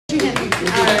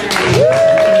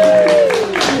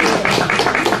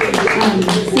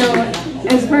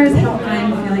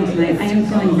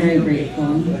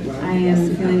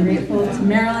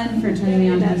for turning me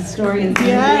on to the story and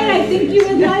saying, hey, I think you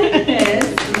would like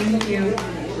this. Thank you.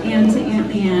 And to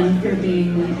Aunt Anne for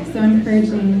being so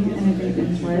encouraging and a great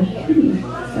mentor.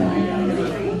 So I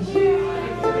really appreciate it.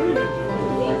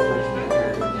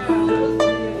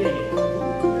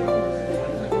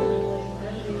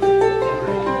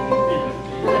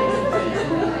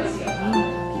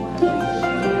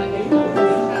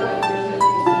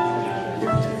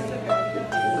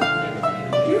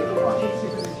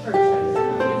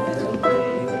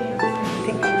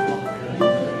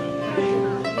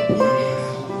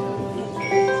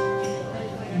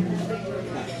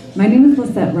 My name is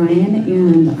Lissette Ryan,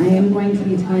 and I am going to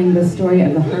be telling the story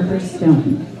of the Harper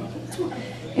Stone.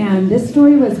 And this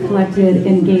story was collected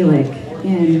in Gaelic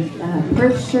in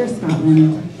Perthshire,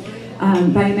 Scotland,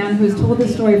 by a man who was told the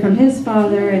story from his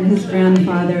father and his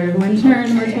grandfather, who in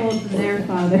turn were told from their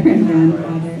father and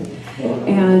grandfather.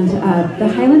 And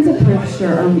the Highlands of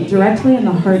Perthshire are directly in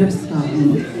the heart of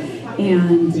Scotland,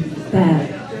 and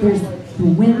there's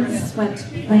wind-swept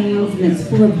plains, and it's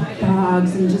full of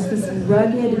bogs and just this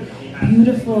rugged,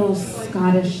 beautiful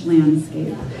Scottish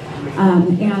landscape.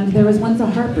 And there was once a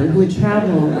harper who would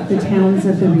travel the towns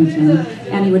of the region,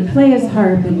 and he would play his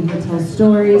harp, and he would tell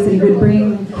stories, and he would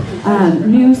bring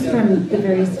news from the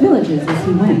various villages as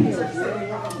he went.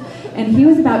 And he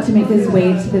was about to make his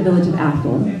way to the village of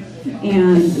Athol,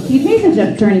 and he'd made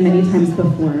the journey many times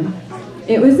before.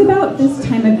 It was about this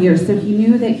time of year, so he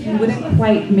knew that he wouldn't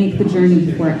quite make the journey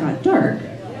before it got dark.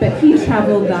 But he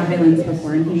traveled the Highlands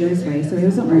before, and he knew his way, so he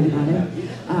wasn't worried about it.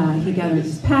 He gathered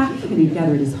his pack, and he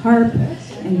gathered his harp,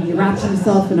 and he wrapped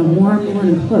himself in a warm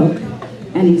woolen cloak,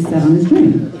 and he set on his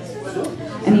journey.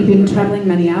 And he'd been traveling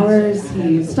many hours.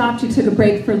 He stopped, he took a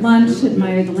break for lunch,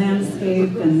 admired the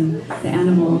landscape and the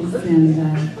animals, and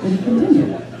then he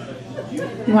continued.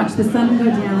 He watched the sun go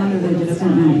down over the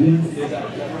distant mountains,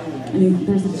 and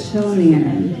there's a chill in the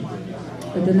air.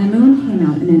 But then the moon came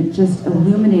out, and it just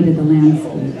illuminated the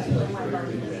landscape.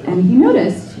 And he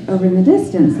noticed over in the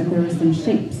distance that there were some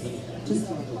shapes,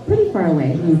 just pretty far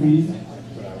away, moving.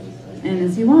 And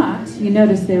as he walked, he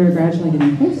noticed they were gradually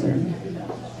getting closer.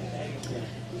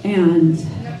 And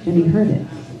then he heard it.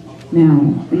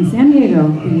 Now, in San Diego,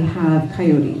 we have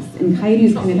coyotes, and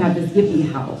coyotes kind of have this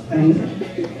yippee howl, right?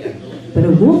 But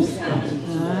a wolf's howl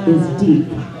is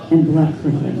deep and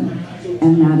blood-curdling.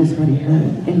 And that is what he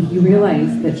heard. And he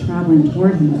realized that traveling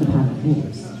toward him was a pack of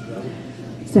wolves.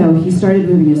 So he started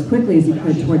moving as quickly as he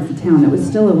could towards the town. It was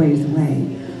still a ways away.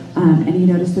 And he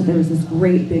noticed that there was this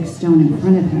great big stone in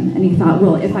front of him. And he thought,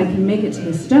 well, if I can make it to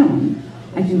the stone,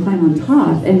 I can climb on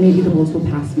top, and maybe the wolves will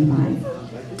pass me by.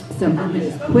 So he went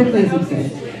as quickly as he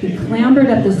could. He clambered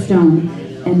up the stone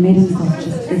and made himself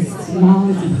just as small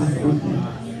as he possibly could.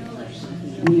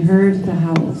 And he heard the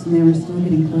howls, and they were still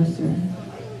getting closer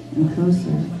and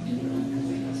closer.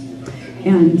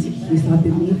 And he saw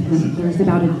beneath him there was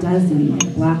about a dozen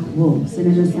black wolves, and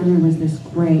in the center was this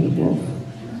gray wolf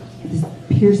with this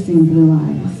piercing blue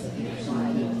eyes.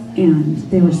 And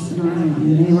they were snarling,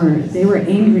 and they were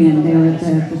angry, and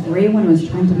the gray one was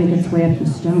trying to make its way up the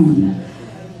stone.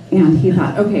 And he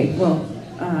thought, okay, well,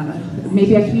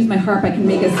 maybe I can use my harp, I can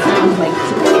make a sound like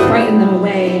to frighten them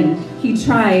away. And he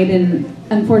tried, and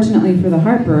unfortunately for the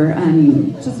harper,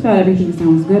 just about everything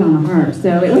sounds good on a harp,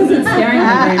 so it wasn't scaring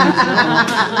him very much at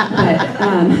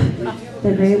all. But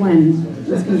the gray one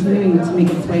was continuing to make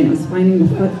its way, and it was finding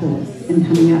the footholds and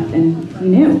coming up, and he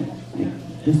knew, like,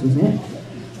 this was it.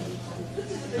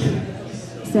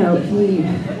 So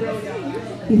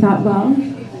he thought, well,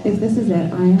 if this is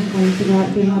it, I am going to go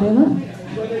out doing what I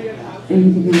love. And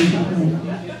he began to play.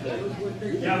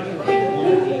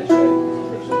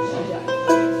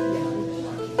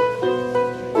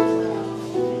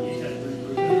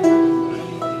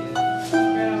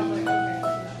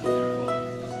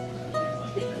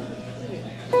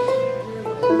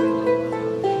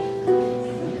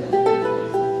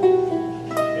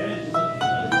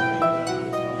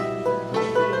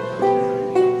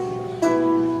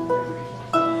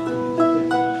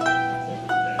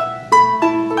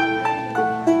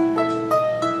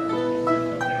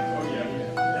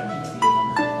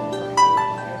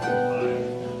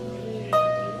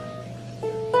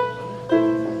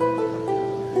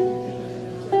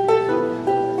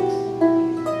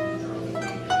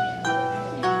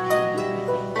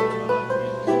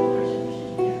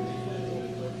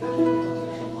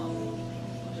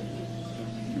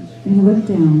 And he looked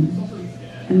down,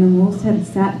 and the wolves had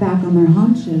sat back on their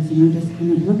haunches and were just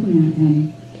kind of looking at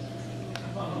him.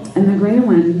 And the gray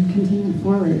one continued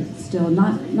forward, still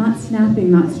not snapping,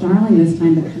 not snarling this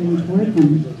time, but coming toward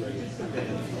them.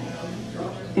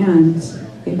 And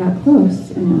it got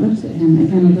close and it looked at him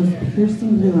again with those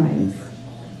piercing blue eyes,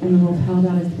 and the wolf held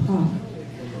out his paw.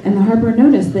 And the harper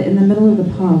noticed that in the middle of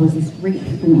the paw was this great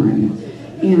thorn,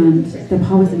 and the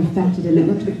paw was infected and it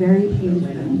looked very painful.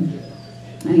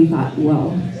 And he thought,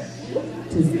 well,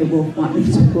 does the wolf want me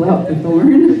to pull out the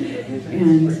thorn?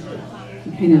 And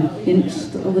he kind of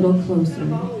inched a little closer,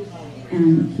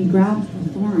 and he grabbed the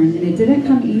thorn, and it didn't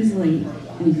come easily,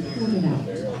 and he pulled it out.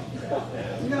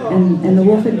 And the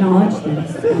wolf acknowledged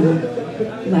this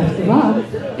and left the rock,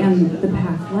 and the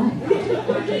pack left.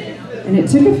 And it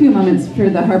took a few moments for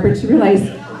the harper to realize,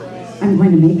 I'm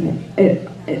going to make it.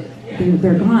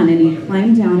 They're gone. And he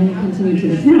climbed down and he continued to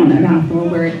the town of Athol,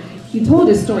 where he told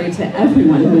his story to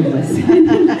everyone who would listen.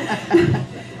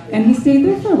 And he stayed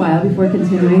there for a while before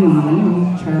continuing on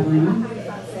and traveling.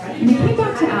 And he came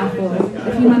back to Athol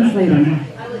a few months later.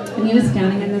 And he was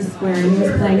standing in the square and he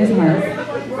was playing his harp.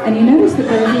 And he noticed that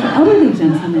there was an elderly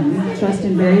gentleman dressed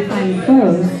in very fine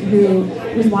clothes who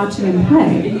was watching him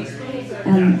play.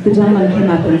 And the gentleman came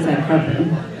up and said, Harper,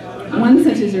 one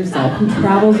such as yourself who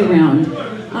travels around,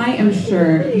 I am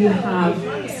sure you have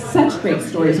such great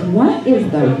stories. What is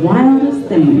the wildest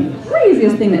thing,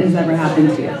 craziest thing that has ever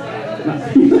happened to you? Well,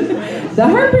 the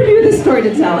harper knew the story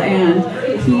to tell, and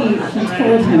he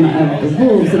told him of the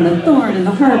wolves and the thorn and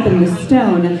the harp and the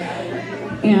stone.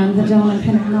 And the gentleman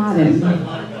kind of nodded.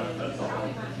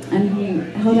 And he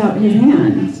held out his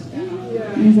hand.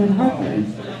 And he said, Harper,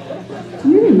 do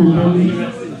you remember me?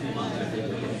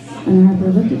 And Harper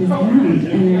looked at his hand,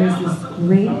 and there was this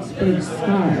great big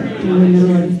scar in the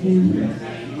middle of his hand.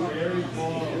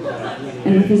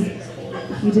 And with his,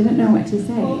 he didn't know what to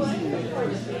say.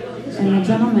 And the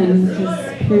gentleman with his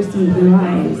piercing blue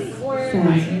eyes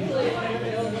said,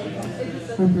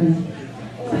 Harper,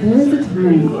 there was a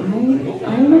time I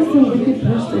was a wicked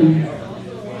person.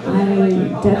 I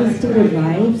devastated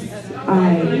lives. I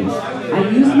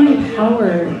used my power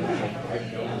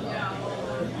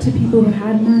to people who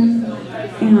had none,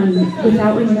 and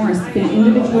without remorse,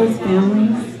 individuals,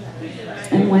 families.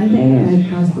 And one day I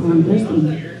caused the wrong person.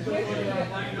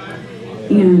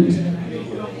 And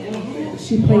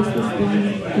she placed this thing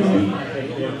here.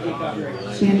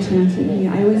 She enchanted me.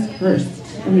 I was cursed,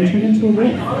 and I turned into a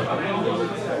wolf.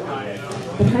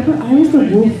 But Harper, I was a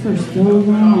wolf for so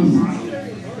long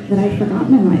that I forgot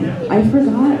my life. I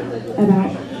forgot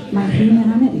about my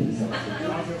humanity.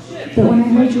 But when I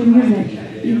heard your music,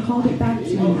 you called it back to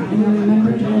me, and I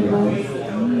remembered who I was.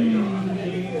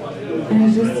 And I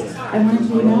wanted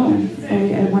you to know.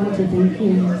 I wanted to thank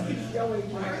you.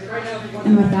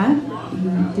 And with that,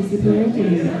 he disappeared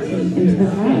into the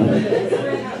crowd.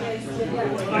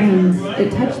 And it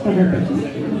touched the harper,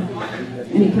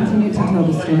 and he continued to tell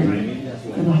the story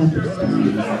of the harper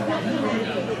stone.